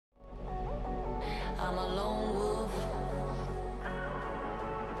I'm a lone wolf.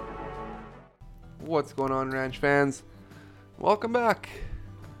 What's going on, Ranch fans? Welcome back.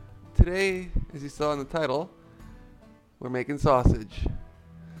 Today, as you saw in the title, we're making sausage.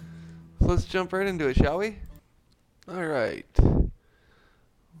 So let's jump right into it, shall we? Alright.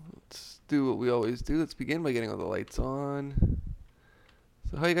 Let's do what we always do. Let's begin by getting all the lights on.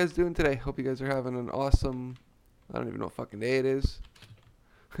 So how you guys doing today? Hope you guys are having an awesome, I don't even know what fucking day it is.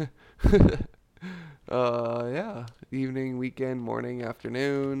 Yeah. Evening, weekend, morning,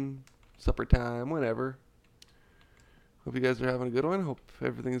 afternoon, supper time, whenever. Hope you guys are having a good one. Hope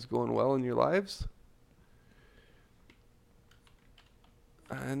everything is going well in your lives.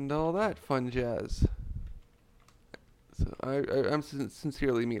 And all that fun jazz. So I'm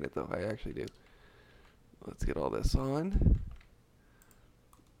sincerely mean it though. I actually do. Let's get all this on.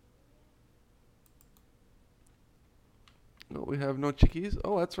 No, we have no chickies.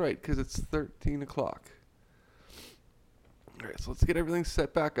 Oh, that's right, because it's 13 o'clock. Alright, so let's get everything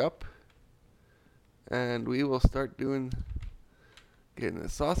set back up. And we will start getting the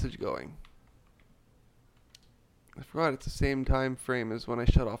sausage going. I forgot it's the same time frame as when I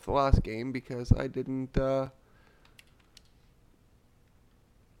shut off the last game because I didn't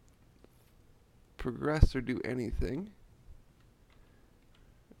progress or do anything.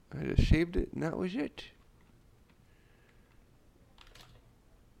 I just shaved it and that was it.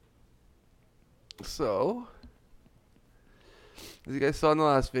 So, as you guys saw in the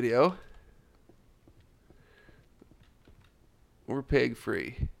last video, we're pig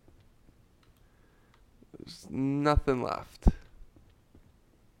free. There's nothing left.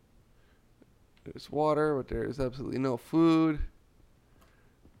 There's water, but there's absolutely no food.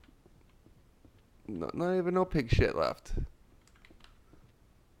 Not even no pig shit left.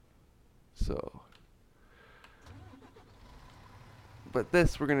 So, but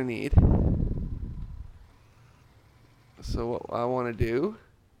this we're gonna need. So what I want to do,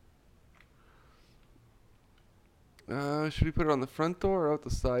 should we put it on the front door or out the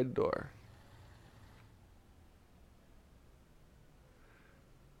side door?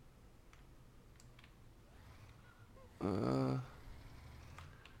 We'll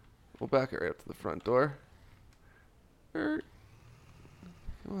back it right up to the front door. Come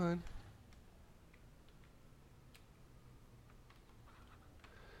on.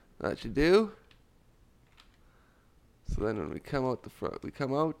 That should do. So then when we come out the front, we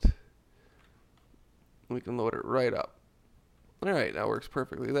come out, we can load it right up. Alright, that works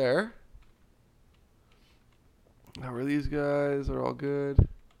perfectly there. How are these guys? Are all good?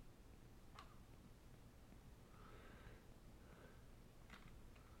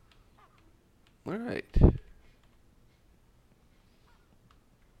 Alright.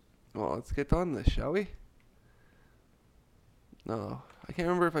 Well, let's get on this, shall we? No, I can't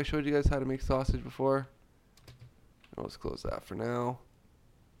remember if I showed you guys how to make sausage before. I'll just close that for now.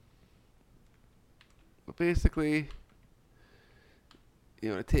 But basically,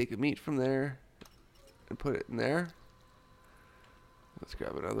 you want to take a meat from there and put it in there. Let's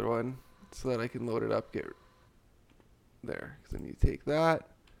grab another one so that I can load it up, get there. Because then you take that,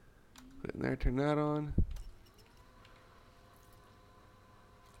 put it in there, turn that on.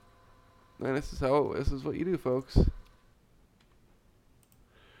 And this is what you do, folks.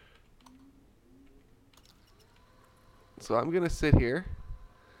 So I'm going to sit here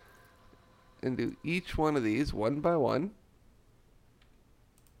and do each one of these one by one.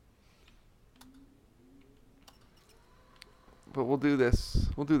 But we'll do this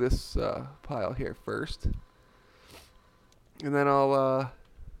pile here first. And then I'll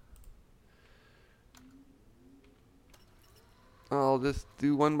just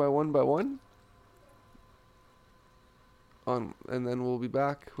do one by one by one. And then we'll be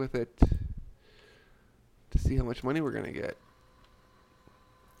back with it to see how much money we're gonna get.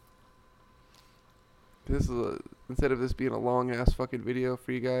 This is instead of this being a long ass fucking video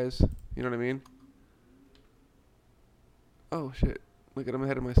for you guys, you know what I mean? Oh shit! Look at, I'm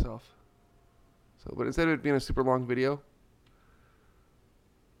ahead of myself. So, but instead of it being a super long video,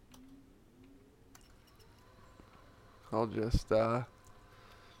 I'll just do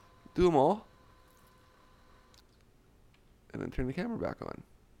them all, and then turn the camera back on.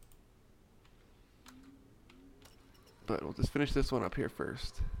 But we'll just finish this one up here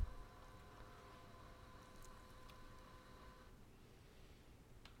first.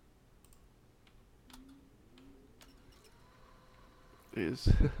 They're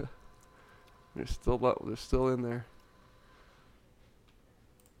still in there.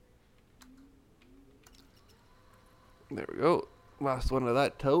 There we go. Last one of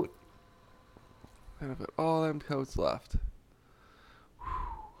that tote. And I've got all them totes left.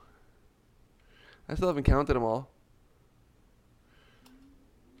 I still haven't counted them all.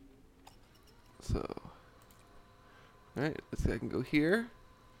 So, alright, let's see, I can go here.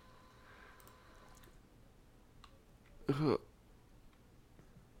 Ugh.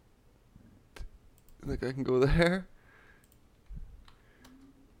 I think I can go there.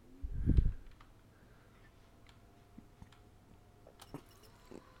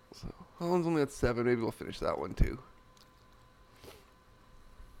 So, that one's only at 7. Maybe we'll finish that one too.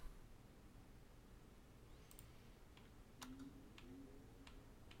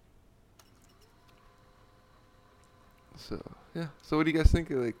 So, yeah. So what do you guys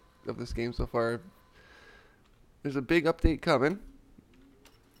think of this game so far? There's a big update coming,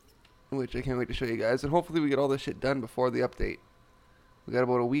 which I can't wait to show you guys. And hopefully we get all this shit done before the update. We got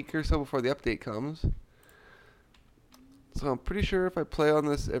about a week or so before the update comes. So I'm pretty sure if I play on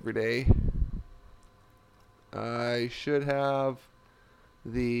this every day, I should have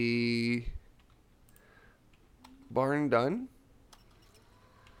the barn done.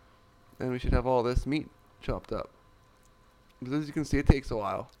 And we should have all this meat chopped up. But as you can see, it takes a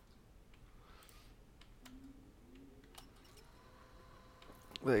while.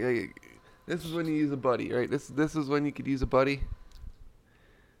 This is when you use a buddy, right? This is when you could use a buddy.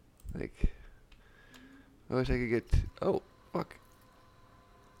 Like, I wish I could get. Oh, fuck.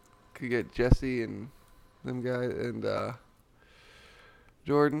 Could get Jesse and them guys and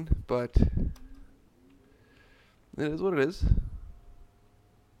Jordan, but it is what it is.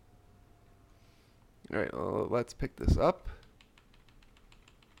 Alright, well, let's pick this up.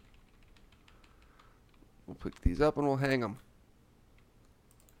 We'll pick these up and we'll hang them.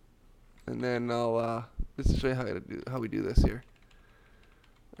 And then I'll just show you how we do this here.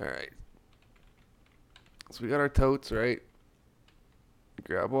 Alright. So we got our totes, right?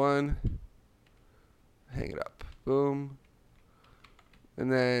 Grab one. Hang it up. Boom.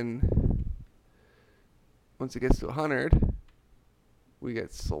 And then once it gets to 100, we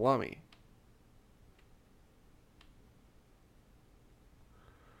get salami.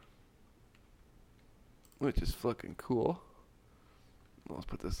 Which is fucking cool. Let's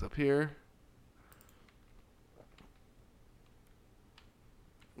put this up here.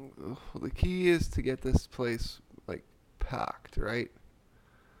 Well, the key is to get this place like packed, right?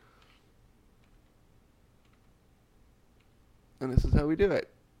 And this is how we do it.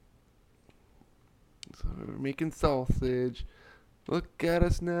 So we're making sausage. Look at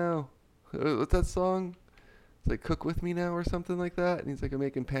us now. What's that song? It's like Cook With Me Now or something like that. And he's like, I'm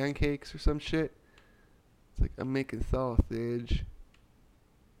making pancakes or some shit. It's like, I'm making sausage.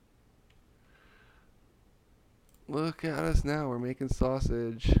 Look at us now. We're making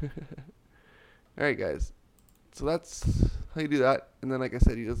sausage. Alright, guys. So that's how you do that. And then, like I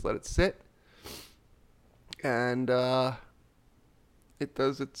said, you just let it sit. And it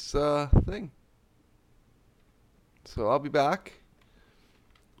does its thing. So I'll be back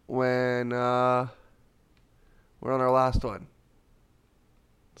when we're on our last one.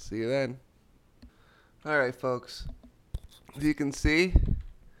 See you then. Alright, folks. As you can see,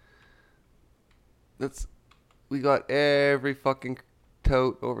 we got every fucking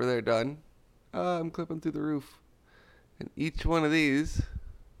tote over there done. I'm clipping through the roof. And each one of these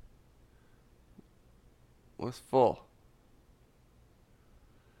was full.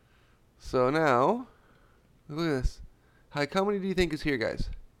 So now, look at this. How many do you think is here, guys?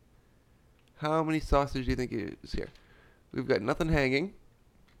 How many sausage do you think is here? We've got nothing hanging.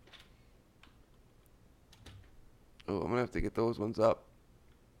 Oh, I'm going to have to get those ones up.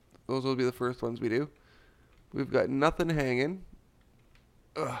 Those will be the first ones we do. We've got nothing hanging.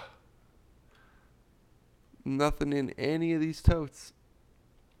 Ugh. Nothing in any of these totes.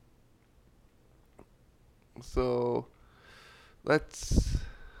 So, let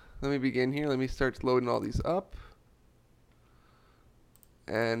me begin here. Let me start loading all these up.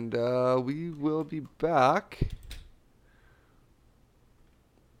 And we will be back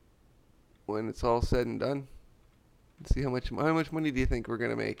when it's all said and done. Let's see how much money do you think we're going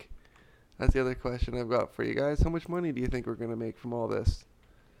to make? That's the other question I've got for you guys. How much money do you think we're going to make from all this?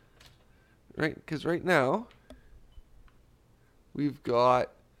 Right, because right now, we've got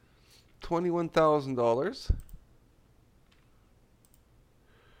 $21,000.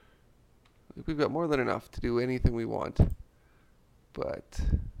 We've got more than enough to do anything we want. But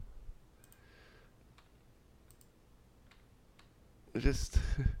just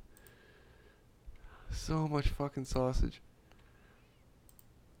so much fucking sausage.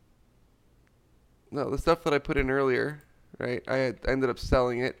 No, the stuff that I put in earlier, right? I ended up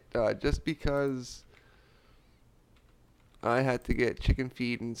selling it just because I had to get chicken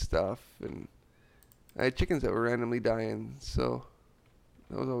feed and stuff, and I had chickens that were randomly dying, so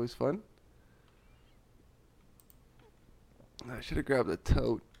that was always fun. I should have grabbed the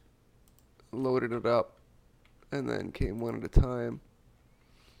tote, loaded it up, and then came one at a time.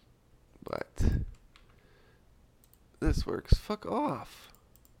 But this works. Fuck off.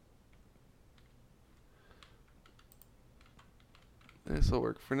 This'll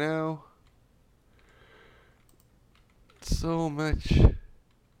work for now. So much.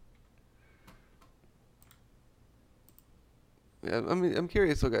 Yeah, I mean, I'm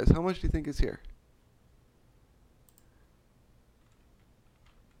curious though, guys. How much do you think is here?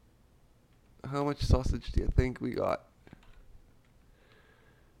 How much sausage do you think we got?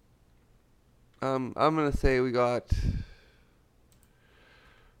 I'm gonna say we got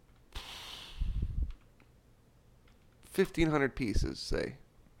 1,500 pieces. Say,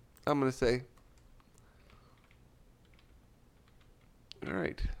 I'm gonna say. All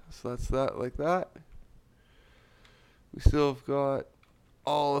right, so that's that, like that. We still have got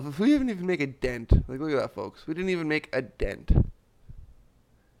all of. We didn't even make a dent. Like, look at that, folks. We didn't even make a dent.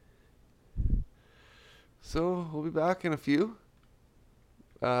 So we'll be back in a few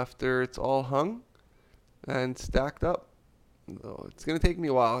after it's all hung and stacked up. So it's gonna take me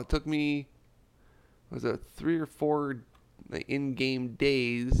a while. It took me, was it 3 or 4 in-game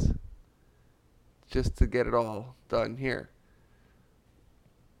days just to get it all done here.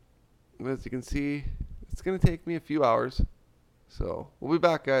 As you can see, it's gonna take me a few hours. So we'll be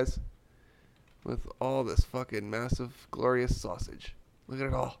back, guys, with all this fucking massive, glorious sausage. Look at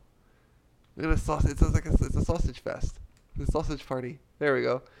it all. Look at the sausage. It's like it's a sausage fest. It's a sausage party. There we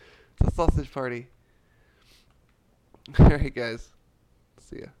go. It's a sausage party. Alright, guys.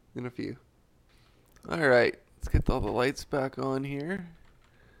 See ya in a few. Alright. Let's get all the lights back on here.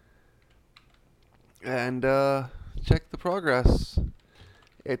 And check the progress.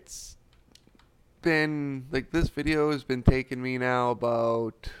 It's been, like, this video has been taking me now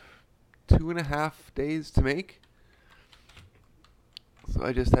about 2.5 days to make. So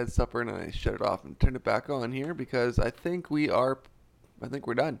I just had supper and I shut it off and turned it back on here because I think we're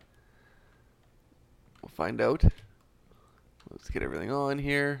done. We'll find out. Let's get everything on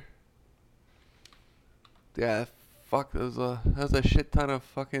here. Yeah, fuck, that was a shit ton of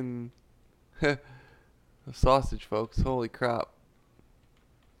fucking sausage, folks. Holy crap.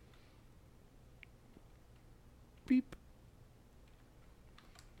 Beep.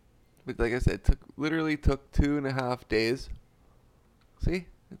 But like I said, it literally took 2.5 days. See?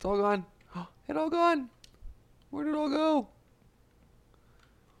 It's all gone. It all gone. Where did it all go?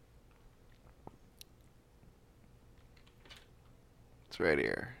 It's right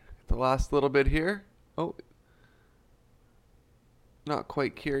here. The last little bit here. Oh. Not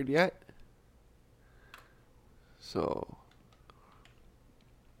quite cured yet. So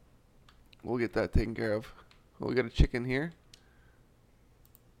we'll get that taken care of. Oh, we got a chicken here.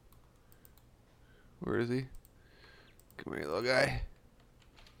 Where is he? Come here, little guy.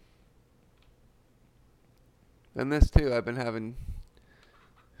 And this too, I've been having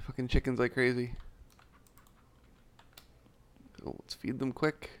fucking chickens like crazy. So let's feed them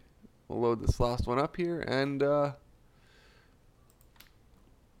quick. We'll load this last one up here and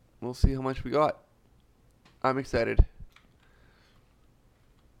we'll see how much we got. I'm excited.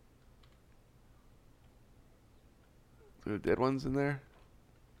 There are dead ones in there.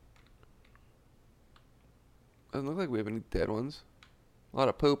 Doesn't look like we have any dead ones. A lot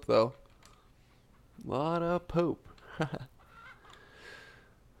of poop though. Lot of poop.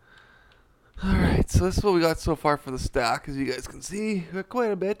 Alright, so this is what we got so far for the stack. As you guys can see, we got quite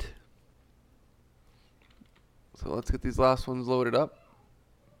a bit. So let's get these last ones loaded up.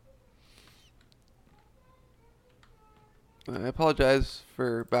 I apologize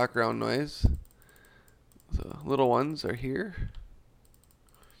for background noise. The little ones are here.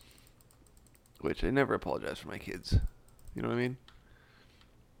 Which I never apologize for my kids. You know what I mean?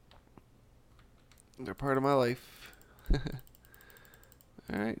 They're part of my life.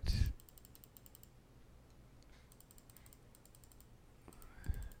 Alright.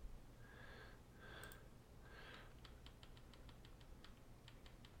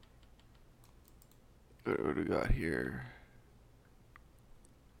 What do we got here?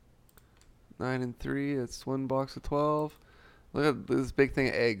 9 and 3. That's one box of 12. Look at this big thing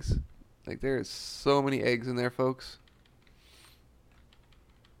of eggs. Like, there is so many eggs in there, folks.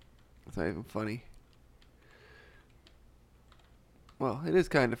 It's not even funny. Well, it is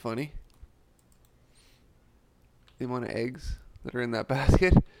kind of funny. The amount of eggs that are in that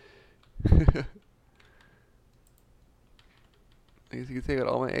basket. I guess you could take out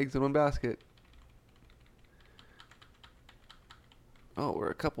all my eggs in one basket. Oh,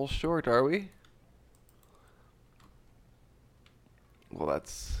 we're a couple short, are we? Well,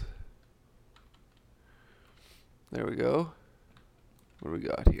 that's... There we go. What do we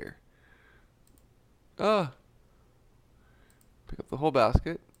got here? Ah, pick up the whole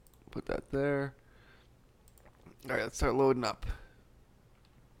basket. Put that there. All right, let's start loading up.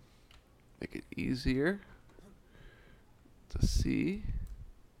 Make it easier to see.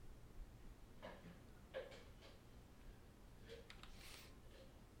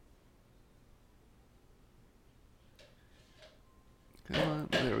 Come on,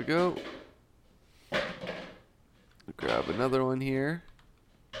 there we go. Grab another one here.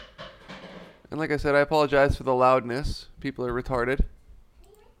 And like I said, I apologize for the loudness. People are retarded.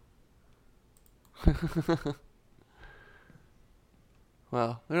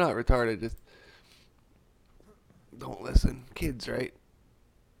 Well, they're not retarded, just don't listen. Kids, right?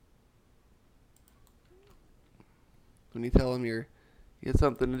 When you tell them you got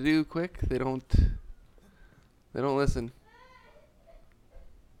something to do quick, they don't listen.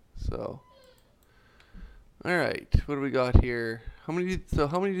 So, all right, what do we got here? How many do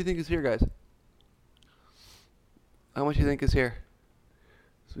you think is here, guys? How much do you think is here?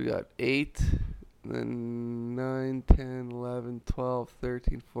 So we got 8, and then 9, 10, 11, 12,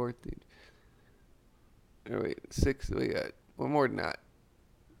 13, 14. Oh, wait, 6. We got one more than that.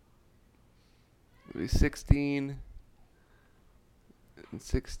 It'll be 16. And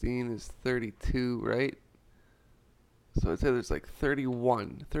 16 is 32, right? So I'd say there's like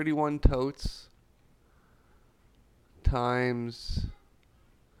 31. 31 totes times...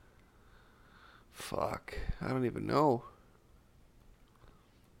 Fuck. I don't even know.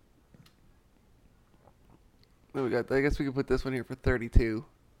 Then we got... I guess we could put this one here for 32.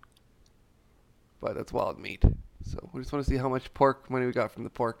 But that's wild meat. So we just want to see how much pork money we got from the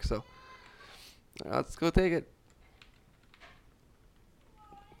pork. So let's go take it.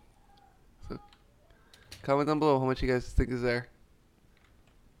 So comment down below how much you guys think is there.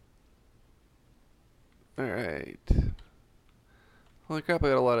 Alright. Holy crap, I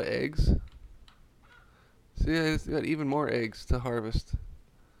got a lot of eggs. See, I just got even more eggs to harvest.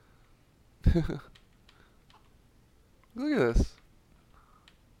 Look at this.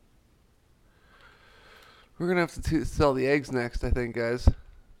 We're gonna have to sell the eggs next, I think, guys.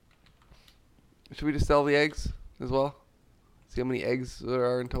 Should we just sell the eggs as well? See how many eggs there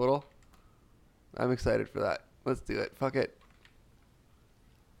are in total? I'm excited for that. Let's do it. Fuck it.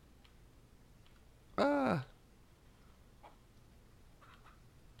 Ah.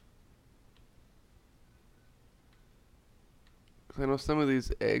 I know some of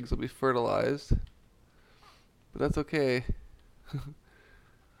these eggs will be fertilized, but that's okay.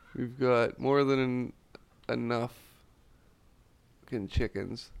 We've got more than enough fucking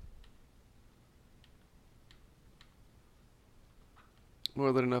chickens.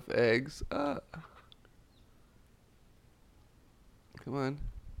 More than enough eggs. Come on.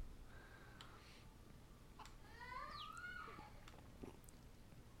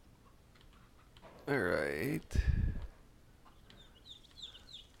 Alright.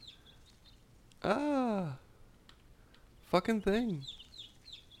 Fucking thing.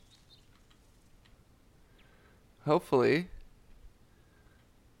 Hopefully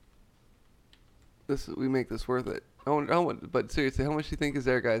we make this worth it. But seriously, how much do you think is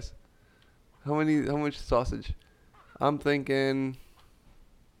there, guys? How much sausage? I'm thinking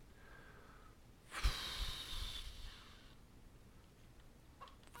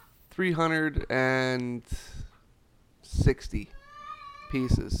 360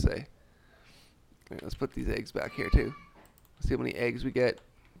 pieces, say. Alright, let's put these eggs back here too. Let's see how many eggs we get.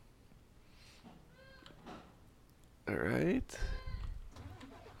 Alright.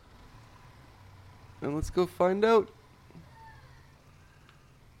 And let's go find out.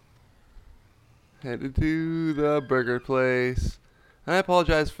 Headed to the burger place. And I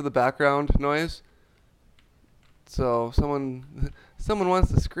apologize for the background noise. So if someone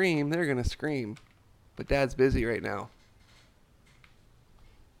wants to scream, they're gonna scream. But Dad's busy right now.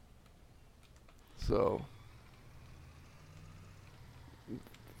 So,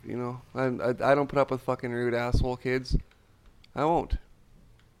 you know, I don't put up with fucking rude asshole kids. I won't.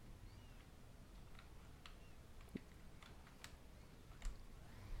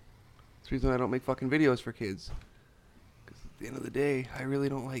 That's the reason I don't make fucking videos for kids. Because at the end of the day, I really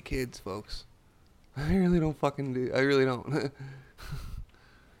don't like kids, folks. I really don't fucking do. I really don't.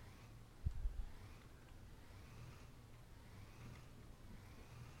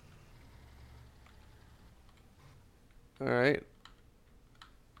 Alright.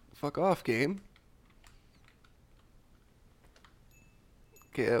 Fuck off, game.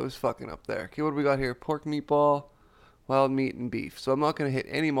 Okay, that was fucking up there. Okay, what do we got here? Pork meatball, wild meat, and beef. So I'm not going to hit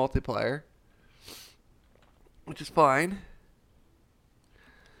any multiplier, which is fine.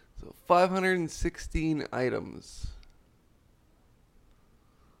 So 516 items.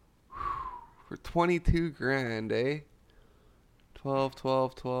 For 22 grand, eh? 12,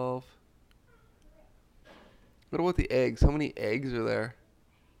 12, 12. What about the eggs? How many eggs are there?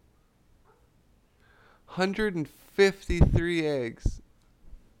 153 eggs.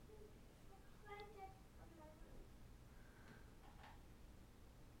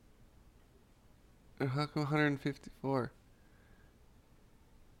 And how come 154?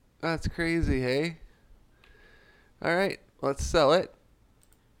 That's crazy, hey? Alright, let's sell it.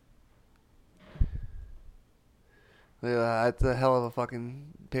 Look at that, that's a hell of a fucking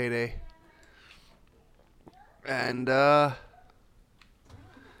payday. And, head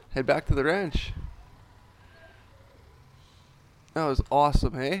back to the ranch. That was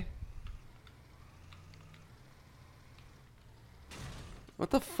awesome, hey?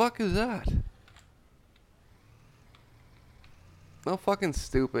 What the fuck is that? No fucking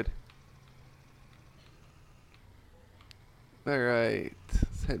stupid. Alright,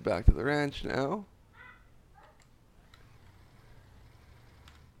 let's head back to the ranch now.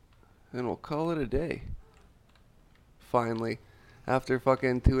 And we'll call it a day. Finally. After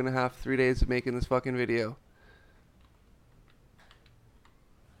fucking 2.5, 3 days of making this fucking video.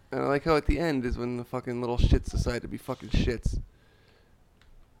 And I like how at the end is when the fucking little shits decide to be fucking shits.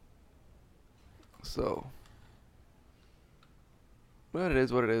 So. But it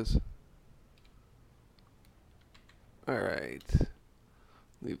is what it is. Alright.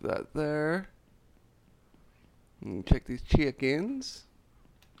 Leave that there. And check these chickens.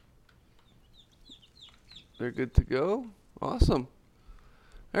 They're good to go. Awesome.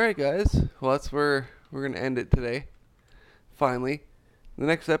 Alright guys. Well, that's where we're going to end it today. Finally. The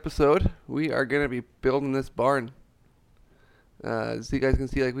next episode, we are going to be building this barn. As you guys can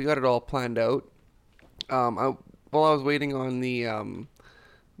see, like, we got it all planned out. While I was waiting on the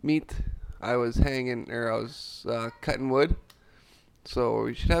meat, I was cutting wood. So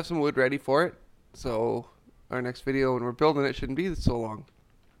we should have some wood ready for it. So our next video when we're building it shouldn't be so long.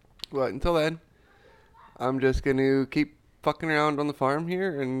 But until then, I'm just going to keep fucking around on the farm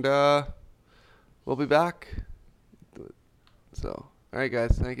here, and we'll be back. So, alright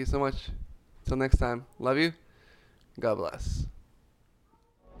guys, thank you so much. Until next time, love you. God bless.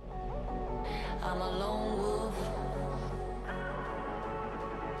 I'm alone.